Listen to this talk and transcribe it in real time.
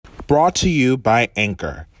Brought to you by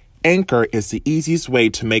Anchor. Anchor is the easiest way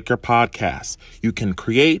to make your podcast. You can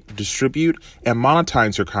create, distribute, and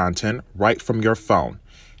monetize your content right from your phone.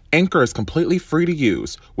 Anchor is completely free to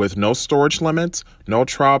use with no storage limits, no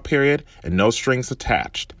trial period, and no strings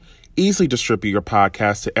attached. Easily distribute your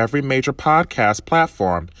podcast to every major podcast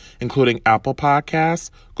platform, including Apple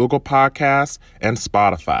Podcasts, Google Podcasts, and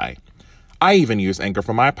Spotify. I even use Anchor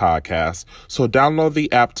for my podcast, so download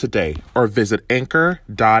the app today or visit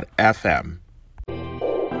anchor.fm.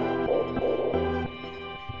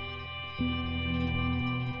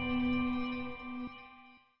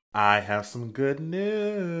 I have some good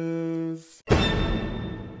news.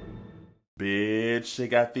 Bitch, they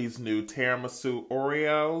got these new tiramisu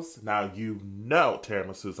Oreos. Now you know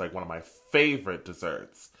tiramisu is like one of my favorite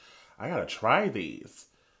desserts. I gotta try these.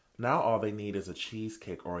 Now all they need is a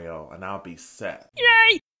cheesecake Oreo and I'll be set.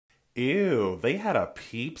 Yay! Ew, they had a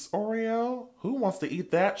Peeps Oreo? Who wants to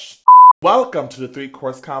eat that Welcome to the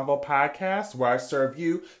 3-Course Combo Podcast, where I serve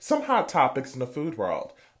you some hot topics in the food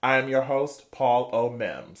world. I am your host, Paul O.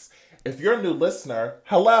 Mims. If you're a new listener,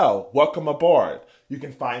 hello, welcome aboard. You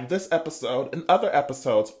can find this episode and other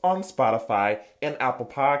episodes on Spotify and Apple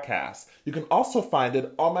Podcasts. You can also find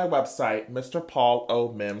it on my website,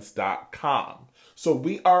 mrpaulomims.com. So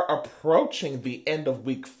we are approaching the end of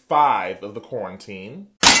week 5 of the quarantine.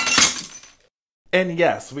 And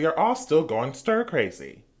yes, we are all still going stir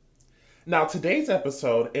crazy. Now, today's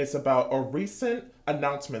episode is about a recent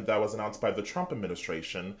announcement that was announced by the Trump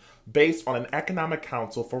administration based on an economic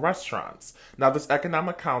council for restaurants. Now, this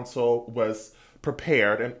economic council was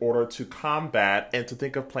prepared in order to combat and to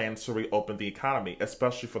think of plans to reopen the economy,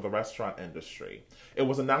 especially for the restaurant industry. It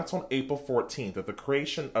was announced on April 14th that the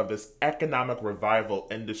creation of this economic revival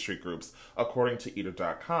industry groups, according to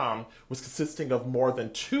Eater.com, was consisting of more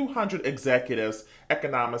than 200 executives,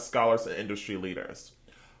 economists, scholars, and industry leaders.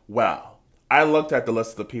 Well, I looked at the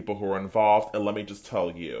list of the people who were involved, and let me just tell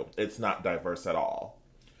you, it's not diverse at all.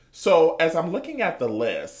 So, as I'm looking at the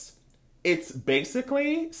list, it's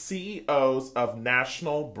basically CEOs of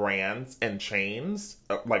national brands and chains,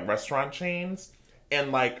 like restaurant chains,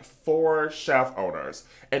 and like 4 chef owners.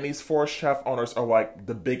 And these 4 chef owners are like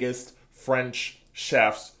the biggest French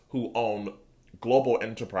chefs who own global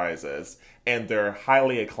enterprises, and they're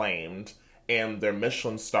highly acclaimed, and they're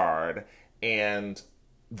Michelin starred, and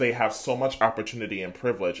they have so much opportunity and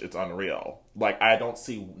privilege, it's unreal. Like, I don't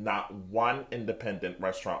see not one independent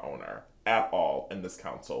restaurant owner at all in this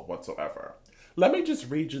council whatsoever. Let me just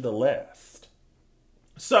read you the list.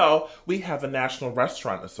 So, we have the National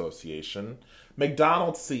Restaurant Association,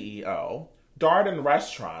 McDonald's CEO, Darden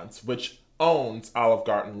Restaurants, which owns Olive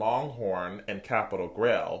Garden, Longhorn, and Capitol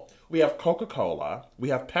Grill. We have Coca-Cola, we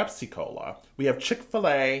have Pepsi-Cola, we have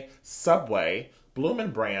Chick-fil-A, Subway,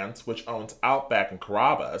 Bloomin' Brands, which owns Outback and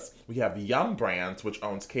Carrabba's. We have Yum Brands, which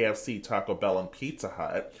owns KFC, Taco Bell, and Pizza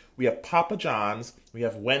Hut. We have Papa John's. We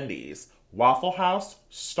have Wendy's, Waffle House,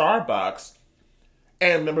 Starbucks.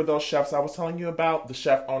 And remember those chefs I was telling you about? The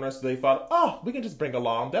chef owners, they thought, oh, we can just bring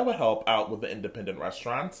along. That would help out with the independent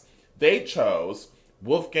restaurants. They chose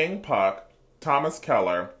Wolfgang Puck, Thomas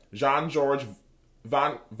Keller, Jean-Georges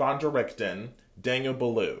Van der Richten, Daniel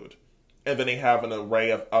Boulud. And then they have an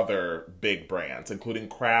array of other big brands, including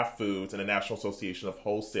Kraft Foods and the National Association of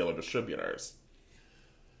Wholesaler Distributors.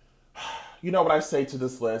 You know what I say to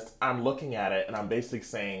this list? I'm looking at it and I'm basically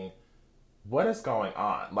saying, what is going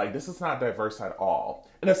on? Like, this is not diverse at all.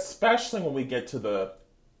 And especially when we get to the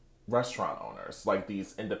restaurant owners, like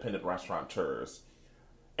these independent restaurateurs.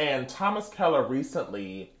 And Thomas Keller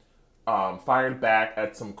recently fired back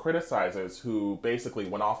at some criticizers who basically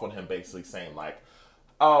went off on him, basically saying like,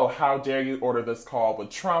 oh, how dare you order this call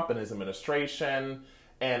with Trump and his administration?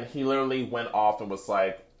 And he literally went off and was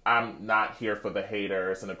like, I'm not here for the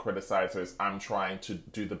haters and the criticizers. I'm trying to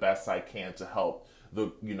do the best I can to help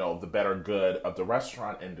the better good of the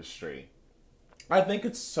restaurant industry. I think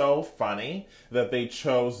it's so funny that they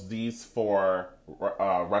chose these 4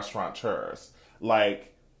 restaurateurs.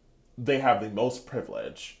 Like, they have the most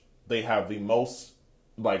privilege. They have the most,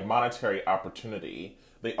 like, monetary opportunity.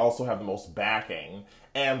 They also have the most backing,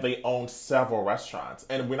 and they own several restaurants.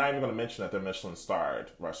 And we're not even going to mention that they're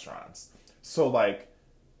Michelin-starred restaurants. So, like,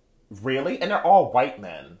 really? And they're all white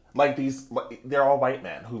men. They're all white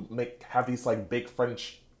men who have these, like, big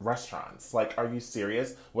French restaurants. Like, are you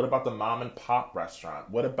serious? What about the mom and pop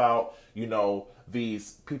restaurant? What about,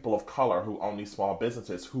 these people of color who own these small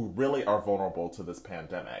businesses who really are vulnerable to this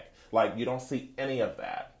pandemic? Like, you don't see any of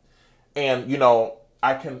that. And,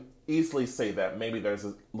 I can easily say that maybe there's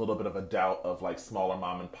a little bit of a doubt of like smaller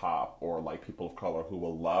mom and pop or like people of color who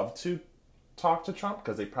will love to talk to Trump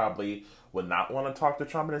because they probably would not want to talk to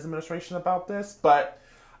Trump and his administration about this, but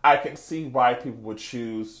I can see why people would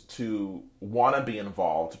choose to want to be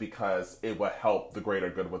involved because it would help the greater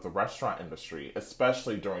good with the restaurant industry,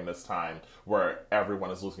 especially during this time where everyone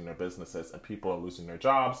is losing their businesses and people are losing their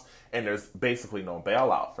jobs and there's basically no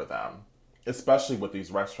bailout for them, especially with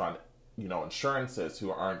these restaurant, insurances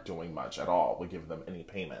who aren't doing much at all, would give them any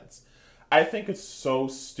payments. I think it's so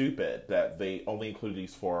stupid that they only include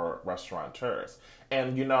these for restaurateurs.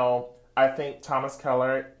 And, I think Thomas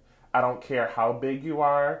Keller, I don't care how big you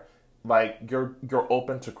are, like, you're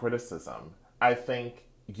open to criticism. I think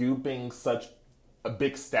you being such a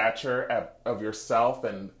big stature of yourself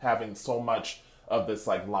and having so much of this,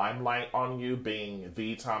 like, limelight on you, being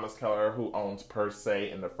the Thomas Keller who owns Per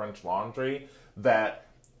Se and the French Laundry, that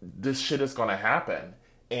this shit is going to happen.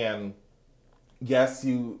 And yes,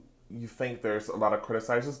 you think there's a lot of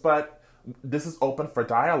criticizers, but this is open for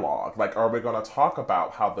dialogue. Like, are we going to talk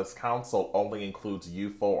about how this council only includes you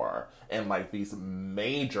four and, like, these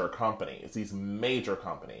major companies,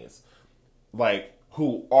 like,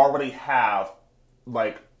 who already have,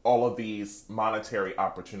 like, all of these monetary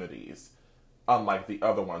opportunities, unlike the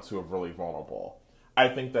other ones who are really vulnerable. I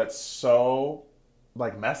think that's so,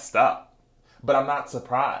 like, messed up. But I'm not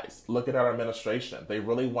surprised. Look at our administration. They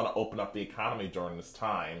really want to open up the economy during this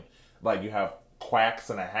time. Like, you have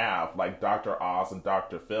quacks and a half, like Dr. Oz and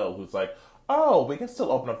Dr. Phil, who's like, oh, we can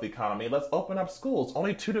still open up the economy. Let's open up schools.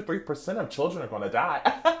 Only 2 to 3% of children are going to die.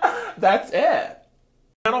 That's it.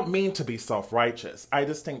 I don't mean to be self-righteous. I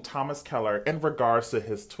just think Thomas Keller, in regards to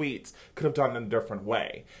his tweets, could have done it in a different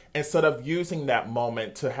way. Instead of using that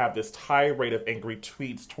moment to have this tirade of angry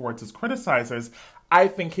tweets towards his criticizers, I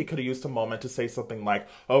think he could have used the moment to say something like,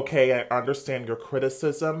 okay, I understand your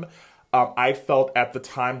criticism. I felt at the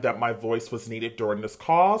time that my voice was needed during this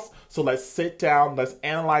cause. So let's sit down, let's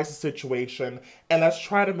analyze the situation, and let's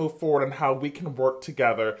try to move forward on how we can work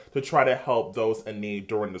together to try to help those in need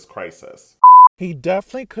during this crisis. He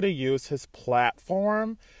definitely could have used his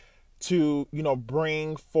platform to,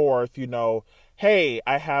 bring forth, hey,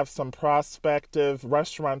 I have some prospective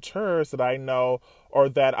restaurateurs that I know or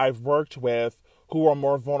that I've worked with who are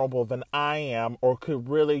more vulnerable than I am or could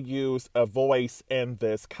really use a voice in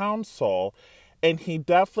this council. And he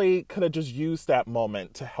definitely could have just used that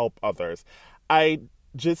moment to help others. I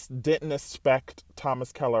just didn't expect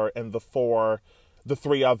Thomas and the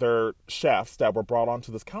three other chefs that were brought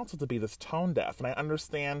onto this council to be this tone deaf. And I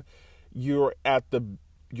understand you're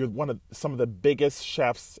one of some of the biggest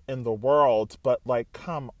chefs in the world, but, like,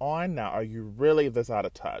 come on now, are you really this out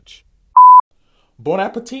of touch? Bon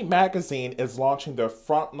Appetit magazine is launching their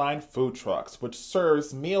frontline food trucks, which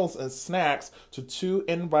serves meals and snacks to 2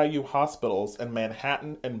 NYU hospitals in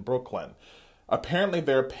Manhattan and Brooklyn. Apparently,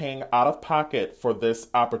 they're paying out of pocket for this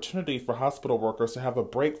opportunity for hospital workers to have a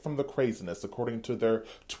break from the craziness, according to their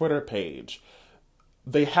Twitter page.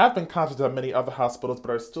 They have been contacted by many other hospitals, but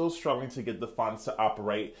are still struggling to get the funds to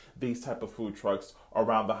operate these type of food trucks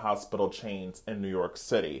around the hospital chains in New York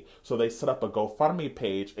City. So they set up a GoFundMe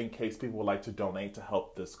page in case people would like to donate to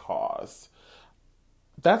help this cause.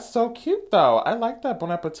 That's so cute, though. I like that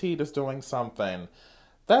Bon Appetit is doing something.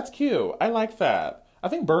 That's cute. I like that. I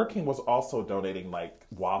think Burger King was also donating, like,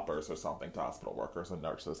 Whoppers or something to hospital workers and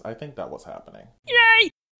nurses. I think that was happening. Yay!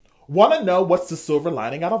 Want to know what's the silver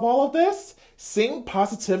lining out of all of this? Seeing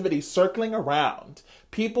positivity circling around.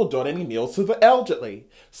 People donating meals to the elderly.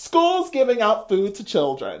 Schools giving out food to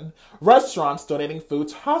children. Restaurants donating food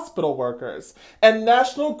to hospital workers. And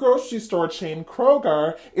national grocery store chain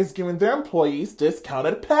Kroger is giving their employees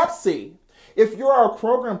discounted Pepsi. If you're a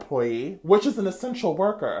Kroger employee, which is an essential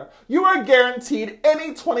worker, you are guaranteed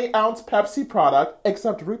any 20-ounce Pepsi product,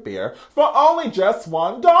 except root beer, for only just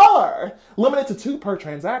 $1. Limited to 2 per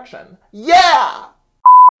transaction. Yeah!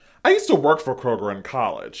 I used to work for Kroger in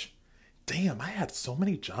college. Damn, I had so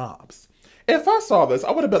many jobs. If I saw this,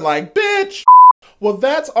 I would have been like, bitch! Well,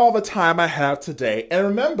 that's all the time I have today. And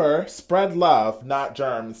remember, spread love, not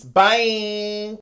germs. Bye!